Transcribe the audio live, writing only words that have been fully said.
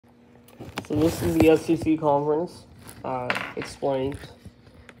So this is the SEC conference. Explained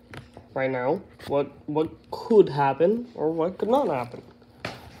right now what could happen or what could not happen.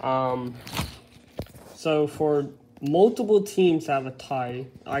 So for multiple teams to have a tie,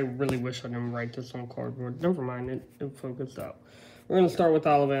 I really wish I didn't write this on cardboard. Never mind, it focused out. We're going to start with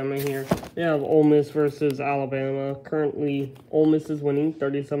Alabama here. We have Ole Miss versus Alabama. Currently, Ole Miss is winning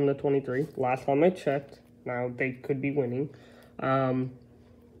 37-23. Last time I checked. Now they could be winning.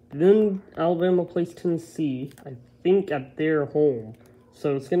 Then Alabama plays Tennessee, I think at their home.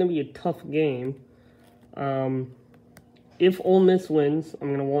 So it's going to be a tough game. If Ole Miss wins, I'm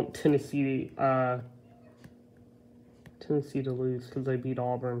going to want Tennessee to lose because they beat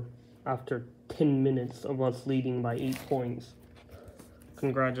Auburn after 10 minutes of us leading by 8 points.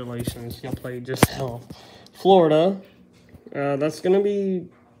 Congratulations, y'all played just hell. Florida, that's going to be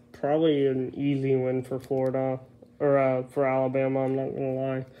probably an easy win for Florida, or for Alabama, I'm not going to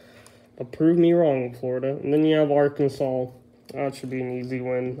lie. But prove me wrong, Florida. And then you have Arkansas. That should be an easy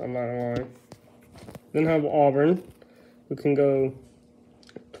win, I'm not going to lie. Then have Auburn, who can go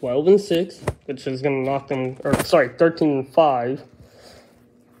 12-6, which is going to knock them, 13-5,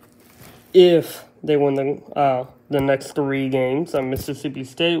 if they win the next 3 games. Mississippi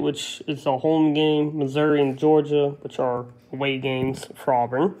State, which is a home game, Missouri and Georgia, which are away games for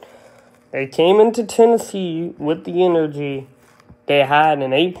Auburn. They came into Tennessee with the energy. They had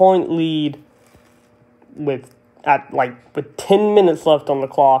an 8-point lead with 10 minutes left on the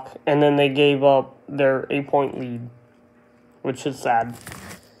clock, and then they gave up their 8-point lead, which is sad.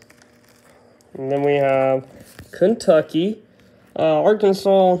 And then we have Kentucky.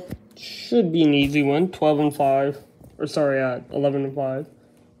 Arkansas should be an easy win, 11-5.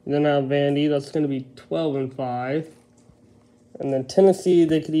 Then I have Vandy, that's going to be 12-5. And then Tennessee,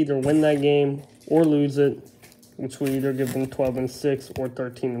 they could either win that game or lose it, which would either give them 12-6 or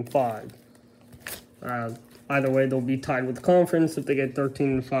 13-5. Either way, they'll be tied with the conference if they get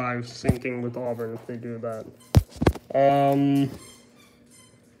 13-5. Same thing with Auburn if they do that.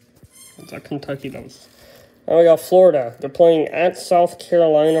 Is that Kentucky? Now we got Florida. They're playing at South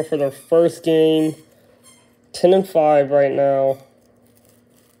Carolina for their first game. 10-5 right now.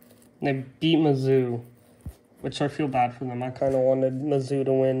 They beat Mizzou, which I feel bad for them. I kind of wanted Mizzou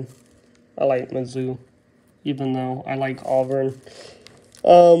to win. I like Mizzou, even though I like Auburn.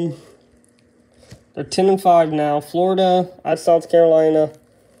 They're 10-5 now. Florida at South Carolina.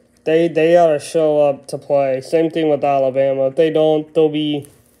 They gotta show up to play. Same thing with Alabama. If they don't, they'll be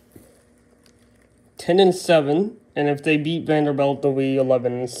 10-7, and if they beat Vanderbilt, they'll be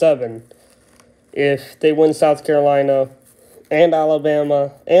 11-7. If they win South Carolina and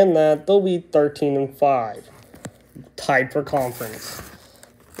Alabama and that, they'll be 13-5, tied for conference.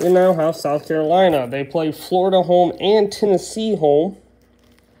 We now have South Carolina. They play Florida home and Tennessee home.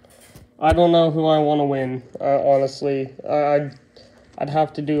 I don't know who I want to win, honestly. I'd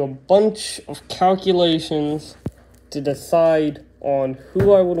have to do a bunch of calculations to decide on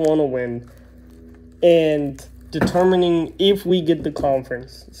who I would want to win and determining if we get the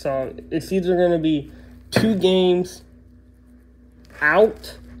conference. So it's either going to be 2 games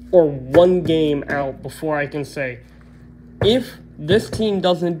out or 1 game out before I can say, if this team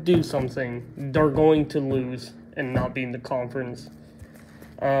doesn't do something, they're going to lose and not be in the conference.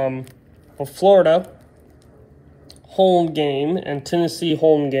 For Florida, home game, and Tennessee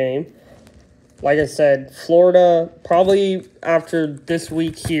home game. Like I said, Florida probably after this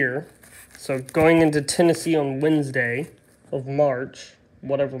week here. So going into Tennessee on Wednesday of March,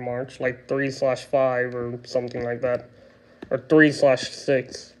 whatever March, like 3/5 or something like that. Or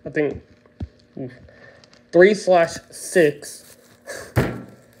 3/6. I think 3/6.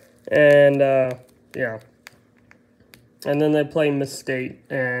 And, yeah. And then they play Miss State,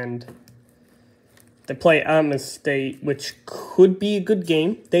 and they play at Miss State, which could be a good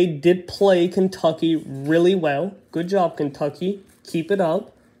game. They did play Kentucky really well. Good job, Kentucky. Keep it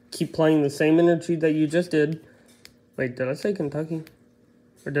up. Keep playing the same energy that you just did. Wait, did I say Kentucky?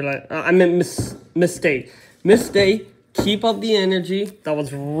 Or did I meant Miss State. Miss State, keep up the energy. That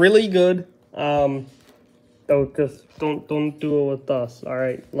was really good. Don't do it with us. All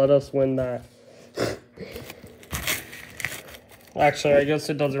right, let us win that. Actually, I guess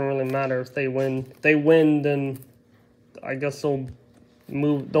it doesn't really matter if they win. If they win, then I guess they'll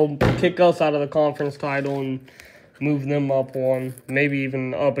kick us out of the conference title and move them up 1, maybe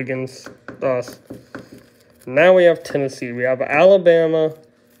even up against us. Now we have Tennessee. We have Alabama.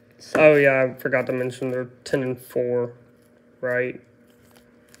 Oh yeah, I forgot to mention they're 10-4, right?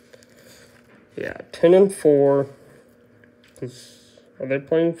 Yeah, 10-4. Are they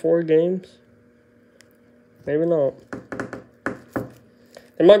playing 4 games? Maybe not.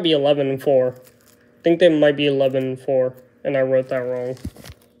 It might be 11-4. I think they might be 11-4, and I wrote that wrong.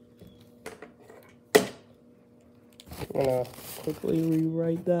 I'm gonna quickly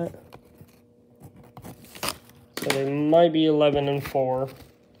rewrite that. So they might be 11-4.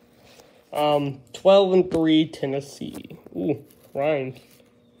 12-3 Tennessee. Ooh, rhymed.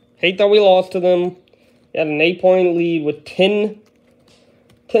 Hate that we lost to them. We had an 8-point lead with 10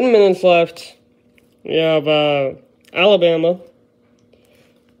 minutes left. We have Alabama.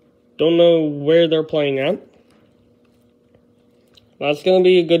 Don't know where they're playing at. That's going to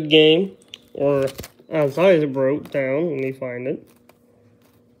be a good game. Or, as I wrote down, let me find it.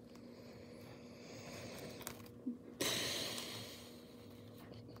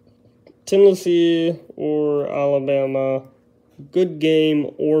 Tennessee or Alabama. Good game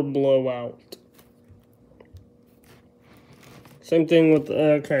or blowout. Same thing with,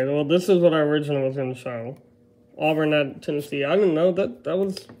 okay, well, this is what I originally was going to show. Auburn at Tennessee. I didn't know that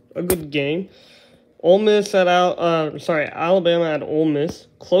was a good game. Ole Miss at Alabama at Ole Miss.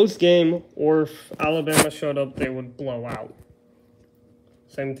 Close game, or if Alabama showed up, they would blow out.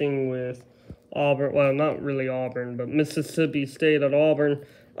 Same thing with Auburn. Well, not really Auburn, but Mississippi State at Auburn.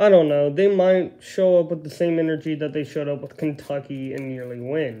 I don't know. They might show up with the same energy that they showed up with Kentucky and nearly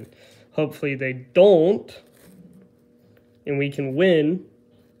win. Hopefully they don't. And we can win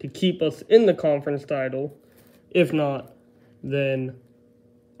to keep us in the conference title. If not, then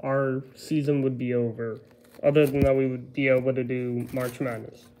our season would be over. Other than that, we would be able to do March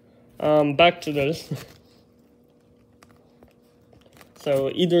Madness. Back to this. So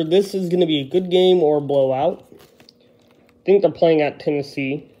either this is going to be a good game or a blowout. I think they're playing at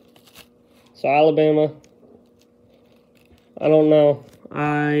Tennessee. So Alabama, I don't know.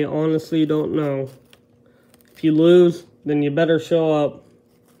 I honestly don't know. If you lose, then you better show up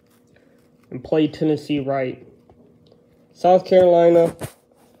and play Tennessee right. South Carolina,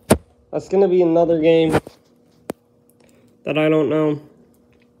 that's going to be another game that I don't know.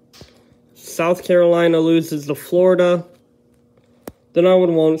 South Carolina loses to Florida, then I would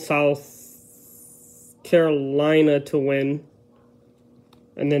want South Carolina to win.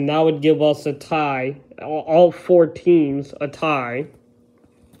 And then that would give us a tie. All four teams a tie.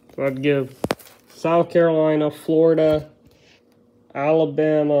 So I'd give South Carolina, Florida,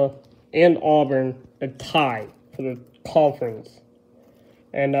 Alabama, and Auburn a tie for the conference.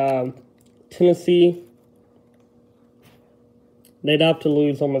 And Tennessee, they'd have to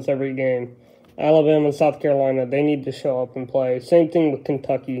lose almost every game. Alabama and South Carolina, they need to show up and play. Same thing with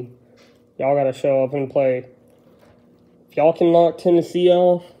Kentucky. Y'all got to show up and play. If y'all can knock Tennessee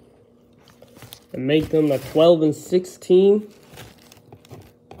off and make them a 12-6 team,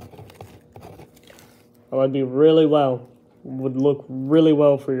 that would be really well. Would look really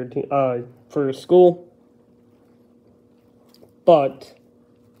well for your team, for your school. But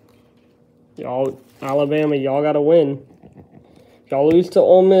y'all, Alabama, y'all gotta win. If y'all lose to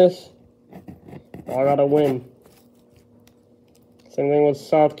Ole Miss, y'all gotta win. Same thing with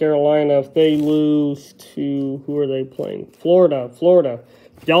South Carolina. If they lose to, who are they playing? Florida.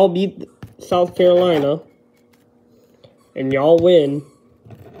 If y'all beat South Carolina and y'all win,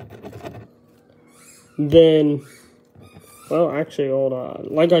 then, well, actually, hold on.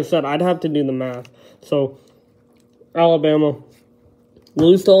 Like I said, I'd have to do the math. So, Alabama,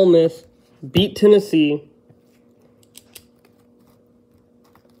 lose to Ole Miss, beat Tennessee,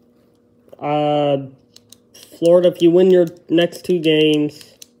 Florida, if you win your next two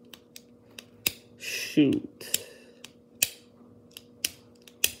games, shoot.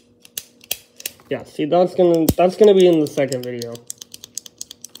 Yeah, see, that's gonna be in the second video.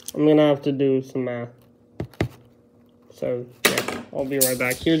 I'm gonna have to do some math. So, yeah, I'll be right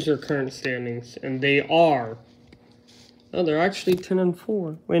back. Here's your current standings, and they are, oh, they're actually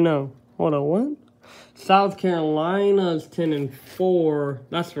 10-4. Wait, no, hold on, what? South Carolina's 10-4.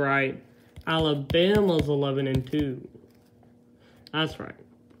 That's right. Alabama's 11-2. That's right.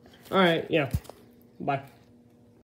 All right, yeah. Bye.